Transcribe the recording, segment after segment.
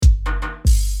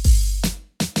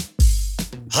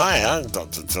Hi, I'm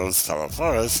Dr. George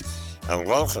Talaforis, and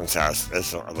welcome to our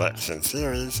special election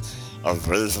series of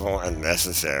Reasonable and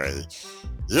Necessary.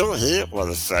 You'll hear what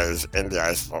Australia's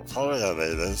NDIS portfolio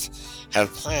leaders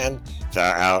have planned for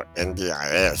our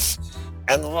NDIS,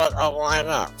 and what a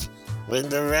lineup!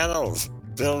 Linda Reynolds,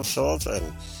 Bill Shorten,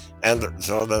 and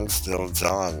Jordan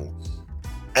Steele-John.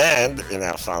 And in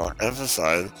our final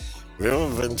episode, we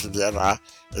will bring together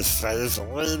Australia's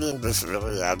leading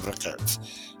disability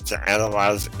advocates to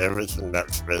analyse everything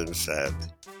that's been said.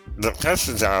 The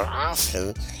questions I'm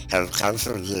asking have come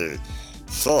from you,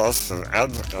 sourced from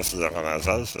advocacy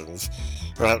organisations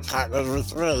who have partnered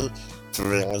with me to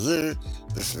bring you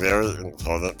this very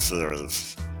important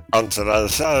series. On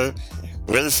today's show,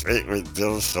 we speak with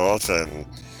Bill Shorten.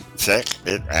 Check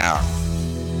it out.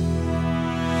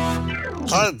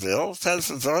 Hi Bill, thanks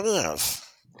for joining us.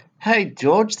 Hey,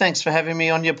 George, thanks for having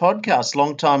me on your podcast.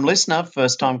 Long-time listener,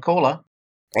 first-time caller.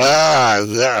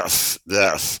 Yes.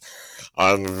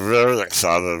 I'm very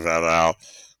excited about our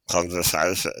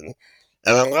conversation.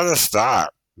 And I'm going to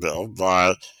start, Bill,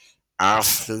 by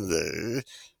asking you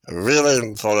a really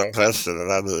important question,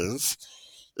 and that is,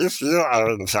 if you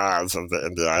are in charge of the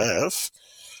NDIS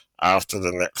after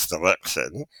the next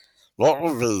election, what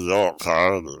will be your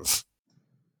priorities?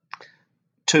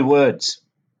 2 words,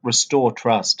 restore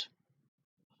trust.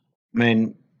 I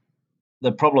mean,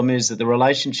 the problem is that the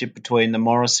relationship between the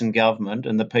Morrison government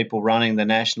and the people running the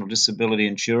National Disability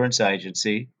Insurance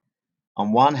Agency,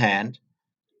 on one hand,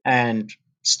 and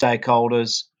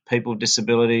stakeholders, people with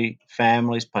disability,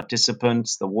 families,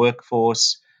 participants, the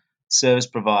workforce, service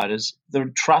providers, the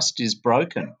trust is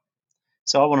broken.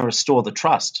 So I want to restore the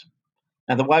trust.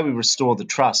 Now, the way we restore the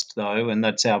trust, though, and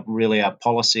that's really our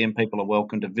policy, and people are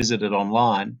welcome to visit it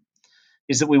online,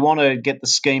 is that we want to get the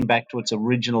scheme back to its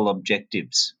original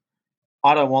objectives.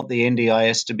 I don't want the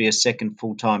NDIS to be a second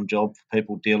full-time job for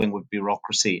people dealing with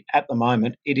bureaucracy. At the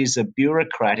moment, it is a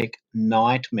bureaucratic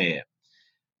nightmare.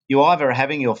 You either are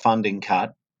having your funding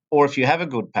cut, or if you have a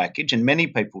good package, and many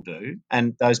people do,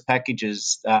 and those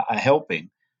packages are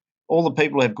helping, all the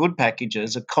people who have good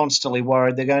packages are constantly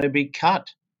worried they're going to be cut.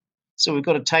 So we've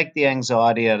got to take the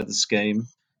anxiety out of the scheme,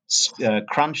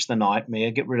 crunch the nightmare,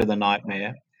 get rid of the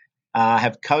nightmare,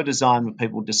 have co-design with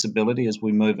people with disability as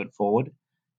we move it forward,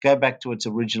 go back to its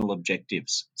original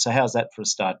objectives. So how's that for a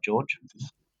start, George?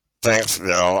 Thanks,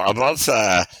 Bill. I'd like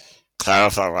to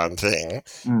clarify one thing.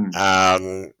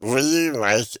 Will you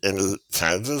make any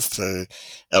changes to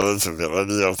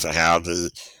eligibility or to how the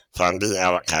funding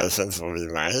allocations will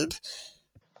be made?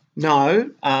 No.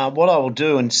 What I will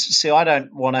do, and see, I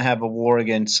don't want to have a war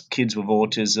against kids with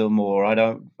autism, or I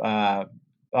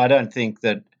don't think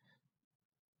that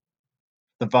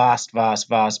the vast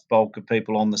bulk of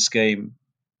people on the scheme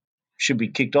should be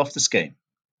kicked off the scheme.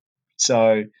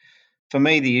 So for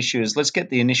me, the issue is let's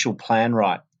get the initial plan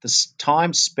right. The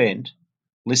time spent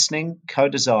listening,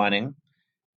 co-designing,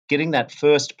 getting that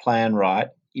first plan right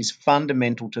is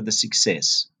fundamental to the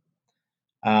success.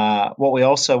 What we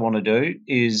also want to do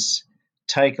is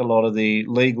take a lot of the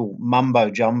legal mumbo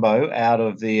jumbo out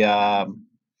of the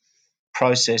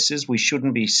processes. We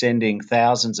shouldn't be sending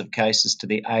thousands of cases to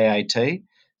the AAT.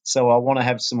 So I want to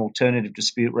have some alternative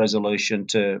dispute resolution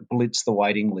to blitz the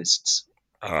waiting lists.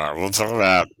 We'll talk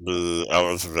about the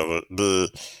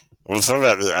eligibility. We'll talk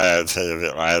about the AAT a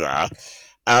bit later.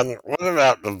 And what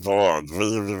about the board?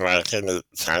 Will you be making any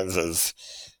changes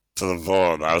to the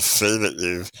board? I see that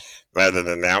you've made an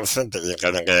announcement that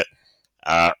you're going to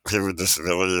get people with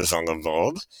disabilities on the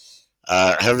board.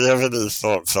 Have you ever any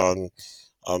thoughts on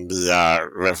the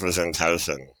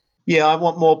representation? Yeah, I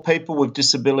want more people with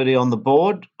disability on the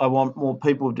board. I want more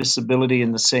people with disability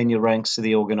in the senior ranks of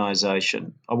the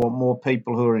organisation. I want more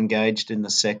people who are engaged in the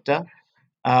sector.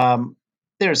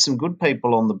 There are some good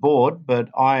people on the board, but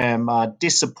I am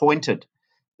disappointed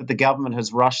that the government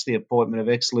has rushed the appointment of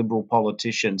ex-Liberal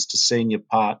politicians to senior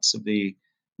parts of the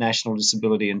National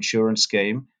Disability Insurance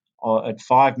Scheme at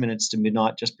 5 minutes to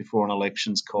midnight just before an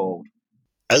election's called.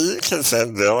 Are you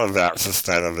concerned, Bill, about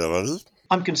sustainability?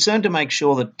 I'm concerned to make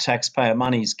sure that taxpayer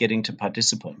money is getting to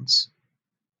participants.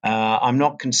 I'm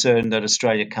not concerned that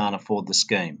Australia can't afford the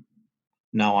scheme.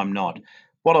 No, I'm not.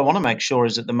 What I want to make sure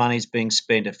is that the money is being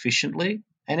spent efficiently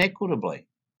and equitably,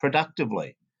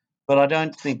 productively. But I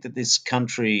don't think that this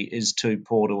country is too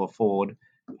poor to afford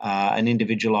an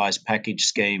individualised package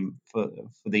scheme for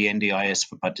the NDIS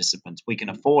for participants. We can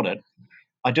afford it.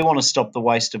 I do want to stop the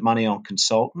waste of money on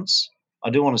consultants.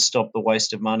 I do want to stop the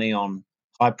waste of money on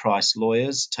high-priced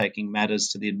lawyers taking matters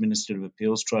to the Administrative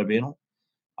Appeals Tribunal.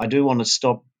 I do want to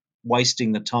stop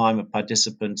wasting the time of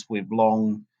participants with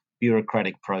long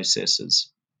bureaucratic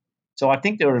processes. So I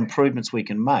think there are improvements we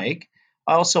can make.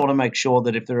 I also want to make sure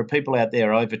that if there are people out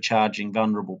there overcharging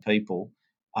vulnerable people,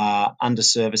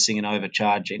 underservicing and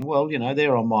overcharging, well,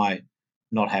 they're on my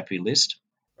not happy list.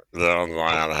 They're on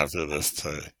my unhappy list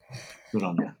too. Good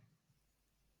on you.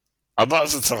 I'd like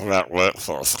to talk about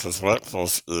workforce, because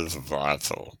workforce is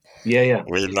vital. Yeah.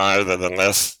 We know that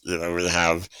unless, we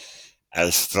have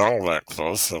a strong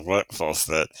workforce, a workforce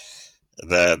that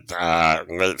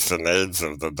meets the needs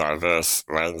of the diverse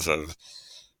range of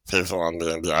people on the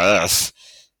NDIS,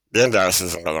 the NDIS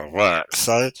isn't going to work.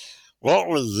 So what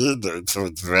will you do to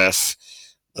address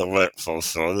the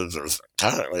workforce shortages?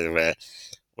 Currently,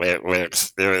 we're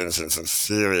experiencing some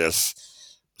serious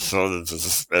shortages,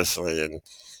 especially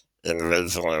in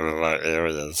regional and remote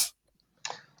areas.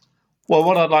 Well,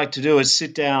 what I'd like to do is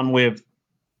sit down with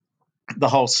the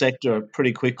whole sector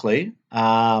pretty quickly,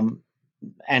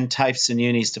 and TAFEs and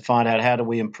unis to find out how do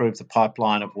we improve the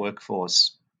pipeline of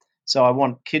workforce. So I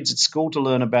want kids at school to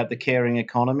learn about the caring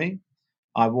economy.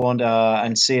 I want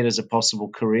and see it as a possible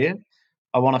career.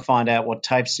 I want to find out what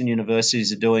TAFEs and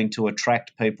universities are doing to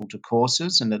attract people to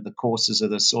courses, and that the courses are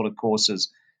the sort of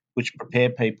courses which prepare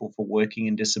people for working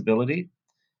in disability.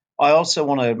 I also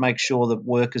want to make sure that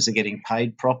workers are getting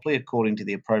paid properly according to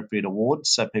the appropriate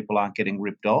awards, so people aren't getting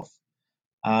ripped off.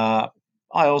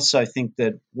 I also think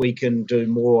that we can do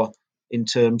more in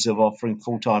terms of offering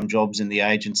full-time jobs in the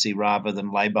agency rather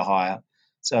than labour hire,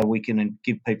 so we can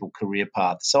give people career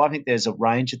paths. So I think there's a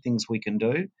range of things we can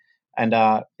do, and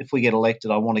if we get elected,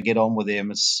 I want to get on with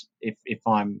them as if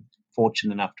I'm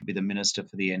fortunate enough to be the minister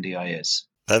for the NDIS.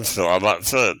 Thanks, Phil. I'd like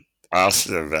to ask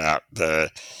you about the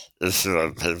issue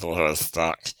of people who are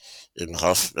stuck in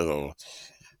hospital.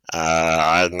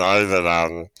 I know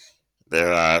that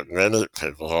there are many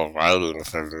people who are waiting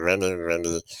for many,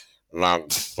 many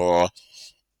months for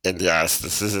NDIS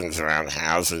decisions around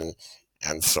housing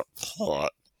and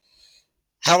support.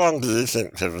 How long do you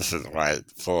think people should wait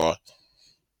for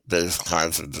these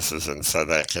kinds of decisions so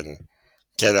they can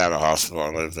get out of hospital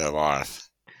and live their life?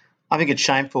 I think it's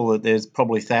shameful that there's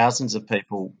probably thousands of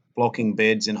people blocking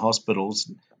beds in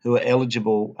hospitals who are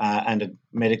eligible and are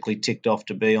medically ticked off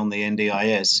to be on the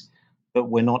NDIS, but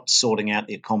we're not sorting out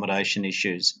the accommodation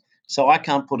issues. So I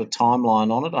can't put a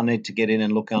timeline on it. I need to get in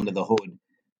and look under the hood.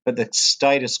 But the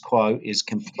status quo is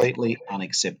completely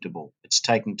unacceptable. It's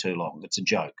taking too long. It's a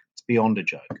joke. It's beyond a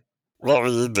joke. What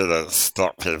will you do to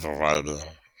stop people waiting?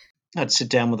 I'd sit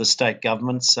down with the state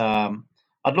governments. I'd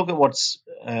look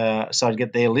at so I'd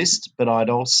get their list, but I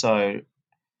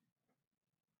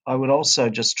would also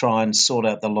just try and sort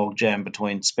out the logjam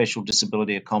between special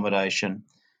disability accommodation,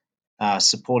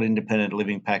 support independent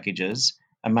living packages,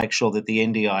 and make sure that the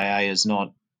NDIA is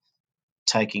not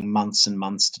taking months and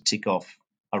months to tick off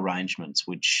arrangements,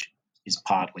 which is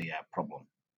partly our problem.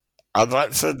 I'd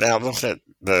like to now look at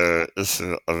the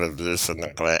issue of abuse and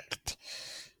neglect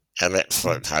and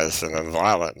exploitation and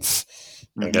violence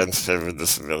against people with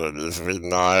disabilities. We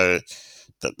know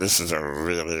that this is a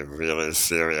really, really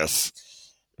serious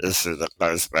issue that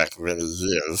goes back many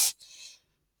years.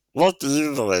 What do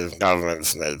you believe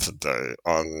governments need to do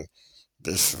on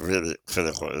this really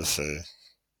critical issue?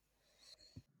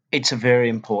 It's a very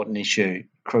important issue,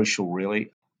 crucial,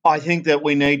 really. I think that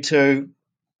we need to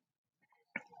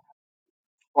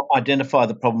identify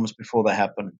the problems before they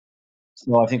happen.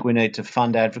 So I think we need to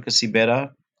fund advocacy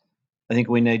better. I think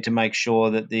we need to make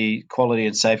sure that the Quality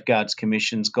and Safeguards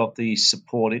Commission's got the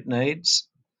support it needs.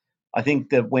 I think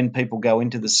that when people go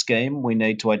into the scheme, we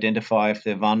need to identify if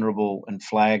they're vulnerable and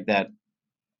flag that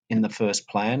in the first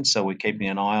plan, so we're keeping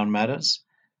an eye on matters.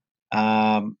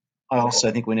 I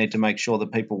also think we need to make sure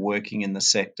that people working in the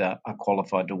sector are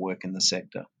qualified to work in the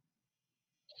sector.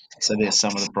 So there's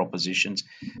some of the propositions.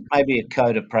 Maybe a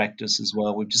code of practice as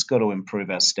well. We've just got to improve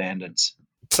our standards.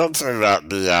 Talk to me about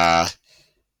the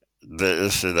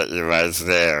issue that you raised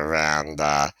there around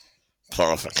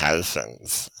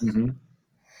qualifications. Mm-hmm.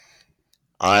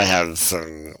 I have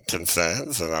some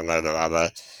concerns, and I know that other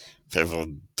people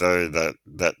do, that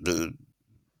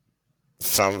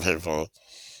some people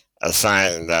are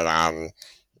saying that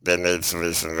there needs to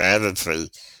be some mandatory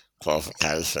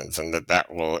qualifications, and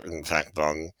that will impact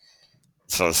on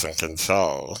choice and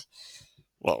control.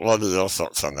 What are your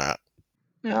thoughts on that?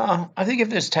 Yeah, I think if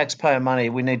there's taxpayer money,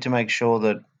 we need to make sure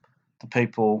that the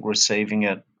people receiving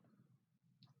it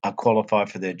are qualified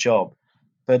for their job.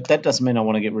 But that doesn't mean I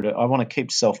want to get rid of. I want to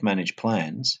keep self-managed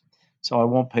plans. So I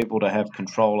want people to have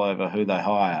control over who they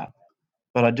hire.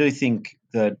 But I do think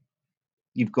that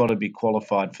you've got to be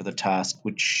qualified for the task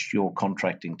which you're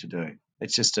contracting to do.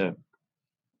 It's just a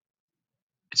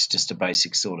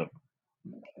basic sort of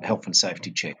health and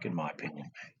safety check, in my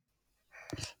opinion.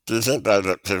 Do you think, though,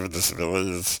 that people with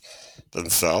disabilities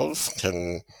themselves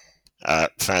can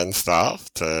train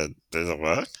staff to do the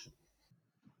work?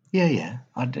 Yeah.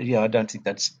 I don't think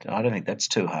that's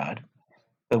too hard.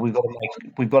 But we've got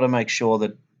to make sure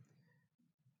that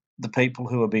the people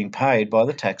who are being paid by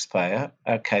the taxpayer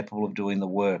are capable of doing the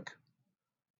work.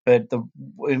 But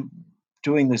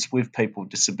doing this with people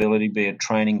with disability, be it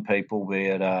training people, be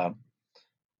it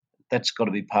that's got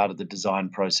to be part of the design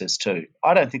process too.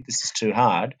 I don't think this is too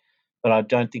hard, but I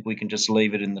don't think we can just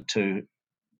leave it in the too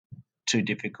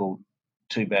difficult,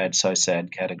 too bad, so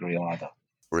sad category either.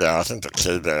 Yeah, I think the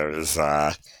key there is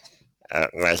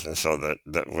making sure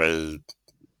that we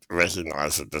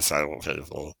recognise that disabled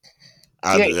people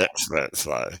are Yeah, the experts,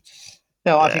 though.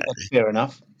 no, I Yeah. think that's fair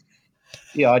enough.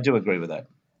 Yeah, I do agree with that.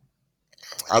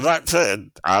 I'd like to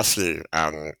ask you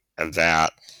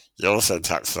about, you also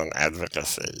touched on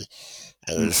advocacy,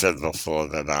 and you said before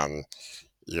that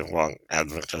you want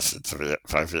advocacy to be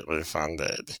appropriately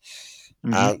funded.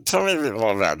 Mm-hmm. Tell me a bit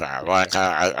more about that. Like,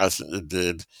 I think you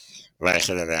did make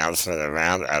an announcement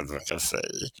around advocacy.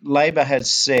 Labor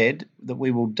has said that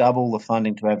we will double the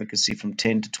funding to advocacy from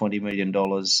 $10 to $20 million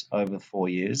over 4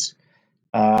 years.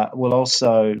 We'll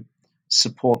also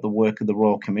support the work of the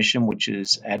Royal Commission, which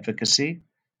is advocacy.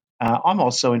 I'm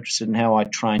also interested in how I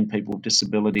train people with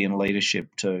disability and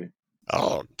leadership too.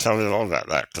 Oh, tell me more about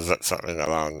that, because that's something that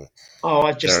I'm Oh,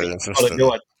 I just very think I've got to interested do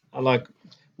in. it. I like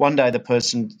one day the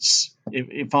person's,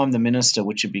 if I'm the minister,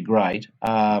 which would be great,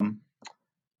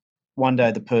 one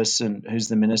day the person who's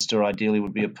the minister ideally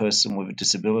would be a person with a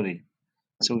disability.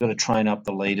 So we've got to train up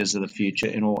the leaders of the future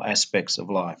in all aspects of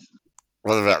life.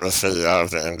 What about the CEO of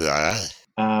the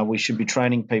NDIA? We should be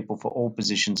training people for all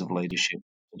positions of leadership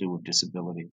to do with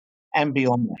disability and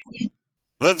beyond that.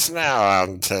 Let's now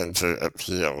turn to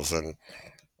appeals, and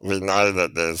we know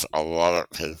that there's a lot of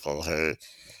people who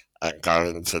are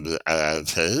going to the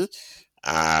AAT,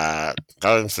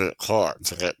 going to court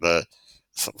to get the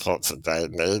supports that they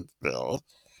need, Bill.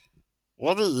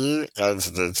 What are you going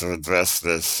to do to address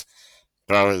this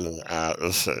growing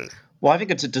issue? Well, I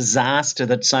think it's a disaster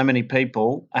that so many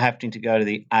people are having to go to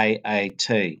the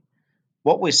AAT.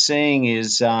 What we're seeing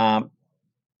is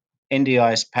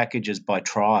NDIS packages by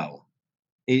trial.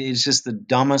 It is just the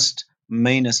dumbest,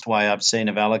 meanest way I've seen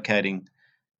of allocating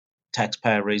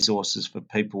taxpayer resources for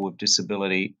people with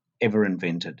disability ever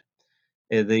invented.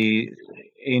 In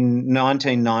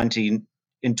 1990,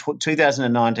 in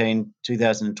 2019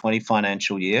 2020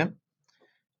 financial year,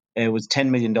 there was $10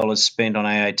 million spent on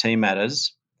AAT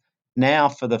matters. Now,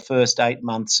 for the first 8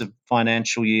 months of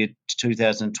financial year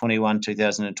 2021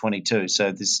 2022,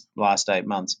 so this last 8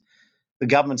 months, the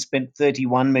government spent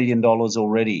 $31 million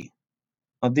already.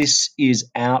 Now, this is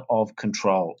out of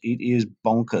control. It is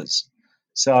bonkers.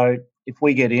 So, if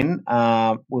we get in,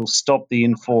 we'll stop the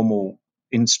informal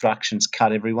instructions,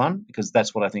 cut everyone, because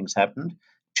that's what I think has happened.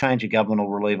 Change of government will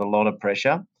relieve a lot of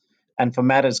pressure. And for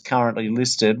matters currently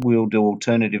listed, we'll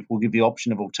give the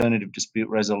option of alternative dispute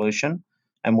resolution,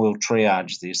 and we'll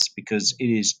triage this because it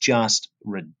is just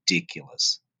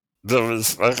ridiculous. Bill, we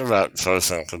spoke about choice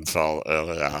and control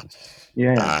earlier.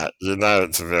 Yeah, You know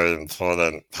it's a very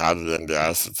important part of the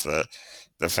NDIS. It's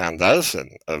the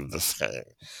foundation of the scheme.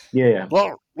 yeah.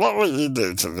 What will you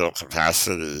do to build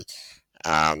capacity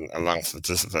amongst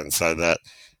participants so that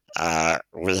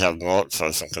we have more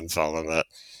choice and control, and that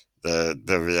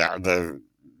the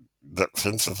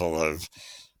principle of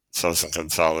choice and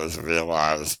control is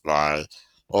realised by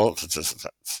all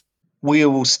participants? We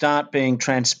will start being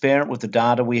transparent with the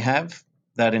data we have.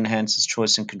 That enhances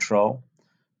choice and control.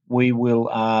 We will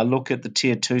look at the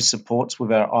Tier 2 supports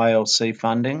with our ILC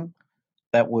funding.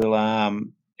 That will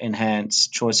enhance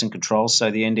choice and control so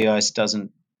the NDIS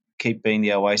doesn't keep being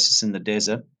the oasis in the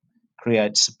desert,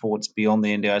 create supports beyond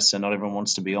the NDIS so not everyone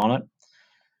wants to be on it.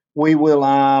 We will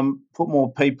put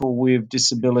more people with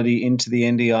disability into the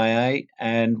NDIA,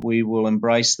 and we will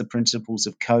embrace the principles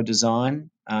of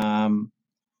co-design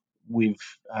with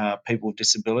people with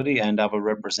disability and other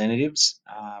representatives.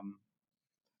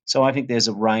 So I think there's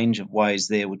a range of ways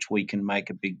there which we can make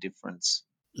a big difference.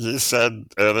 You said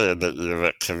earlier that you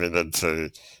were committed to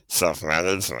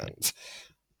self-management.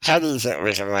 How do you think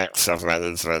we can make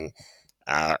self-management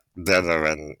better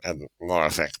and more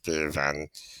effective, and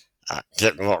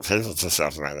get more people to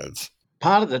self-manage?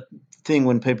 Part of the thing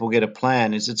when people get a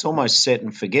plan is it's almost set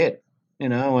and forget,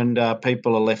 and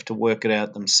people are left to work it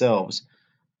out themselves.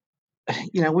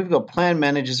 We've got plan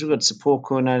managers, we've got support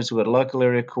coordinators, we've got local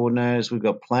area coordinators, we've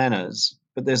got planners,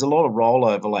 but there's a lot of role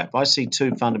overlap. I see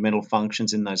two fundamental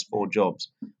functions in those 4 jobs.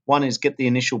 One is get the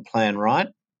initial plan right,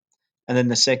 and then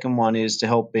the second one is to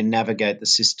help navigate the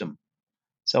system.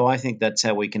 So I think that's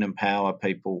how we can empower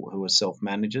people who are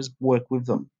self-managers, work with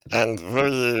them. And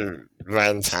will you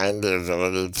maintain the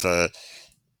ability to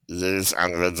use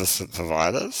unregistered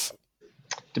providers?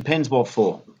 Depends what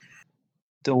for.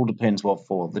 It all depends what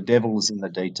for. The devil is in the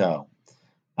detail.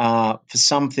 For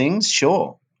some things,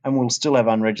 sure, and we'll still have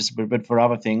unregistered, but for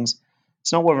other things,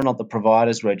 it's not whether or not the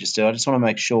provider's registered. I just want to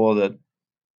make sure that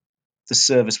the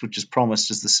service which is promised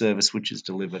is the service which is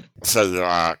delivered. So you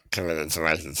are committed to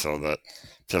making sure that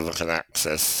people can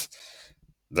access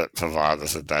the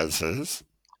providers that they choose?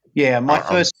 Yeah, my I-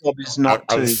 first job is not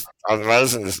to. I'm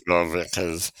raising this bill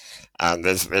because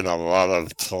there's been a lot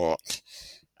of talk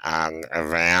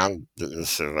around the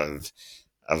issue of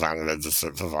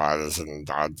unregistered providers, and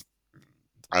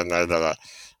I know that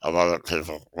a lot of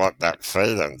people want that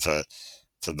freedom to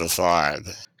decide.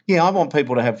 Yeah, I want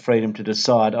people to have freedom to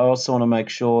decide. I also want to make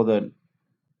sure that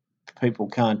people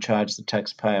can't charge the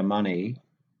taxpayer money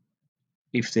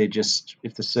if they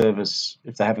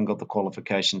haven't got the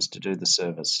qualifications to do the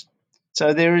service.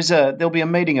 So there'll be a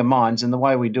meeting of minds, and the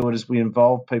way we do it is we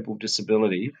involve people with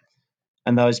disability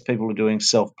and those people who are doing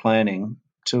self-planning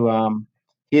to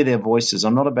hear their voices.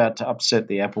 I'm not about to upset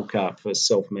the apple cart for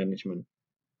self-management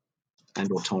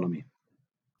and autonomy.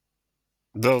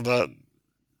 Bill, the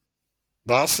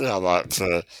last thing I'd like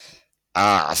to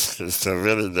ask is to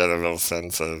really get a real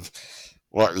sense of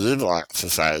what you'd like to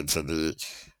say to the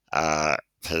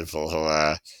people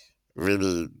who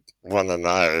really want to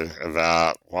know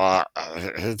about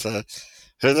who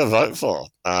to vote for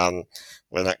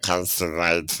when it comes to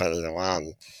May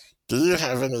 21. Do you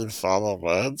have any final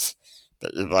words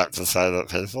that you'd like to say to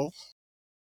people?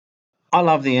 I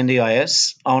love the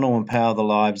NDIS. I want to empower the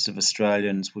lives of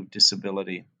Australians with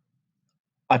disability.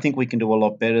 I think we can do a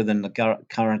lot better than the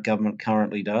current government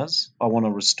currently does. I want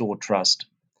to restore trust.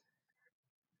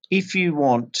 If you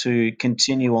want to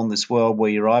continue on this world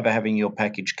where you're either having your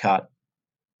package cut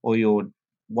or you're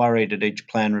worried at each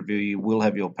plan review you will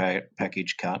have your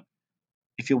package cut,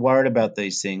 if you're worried about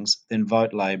these things, then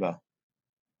vote Labor,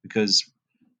 because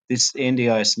this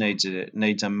NDIS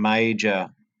needs a major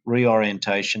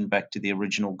reorientation back to the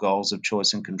original goals of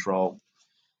choice and control,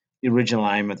 the original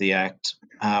aim of the Act,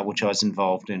 which I was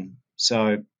involved in.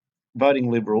 So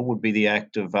voting Liberal would be the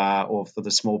act of, or for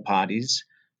the small parties,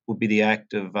 would be the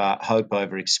act of hope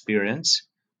over experience.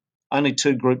 Only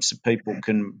two groups of people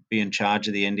can be in charge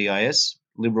of the NDIS,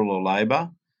 Liberal or Labor.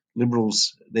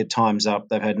 Liberals, their time's up.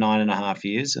 They've had 9.5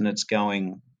 years and it's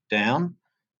going down.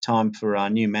 Time for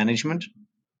new management.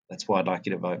 That's why I'd like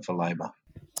you to vote for Labor.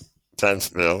 Thanks,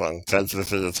 Bill, and thank you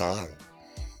for your time.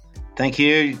 Thank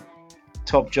you.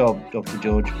 Top job, Dr.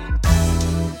 George.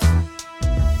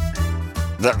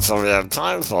 That's all we have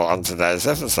time for on today's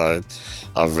episode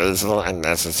of Reasonable and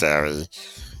Necessary.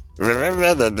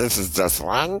 Remember that this is just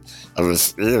one of a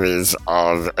series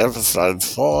of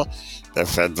episodes for the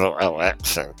federal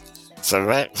election, so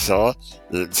make sure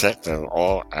you check them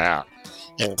all out,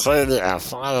 including our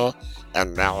final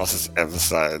analysis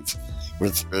episodes,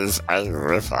 which is a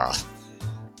ripper.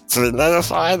 To be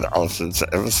notified of future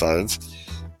episodes,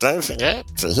 don't forget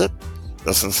to hit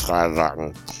the subscribe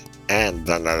button and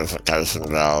the notification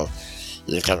bell.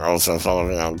 You can also follow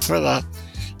me on Twitter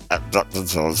at Dr.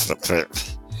 George the Crip.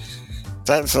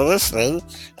 Thanks for listening,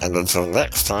 and until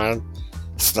next time,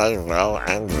 stay well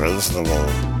and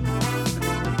reasonable.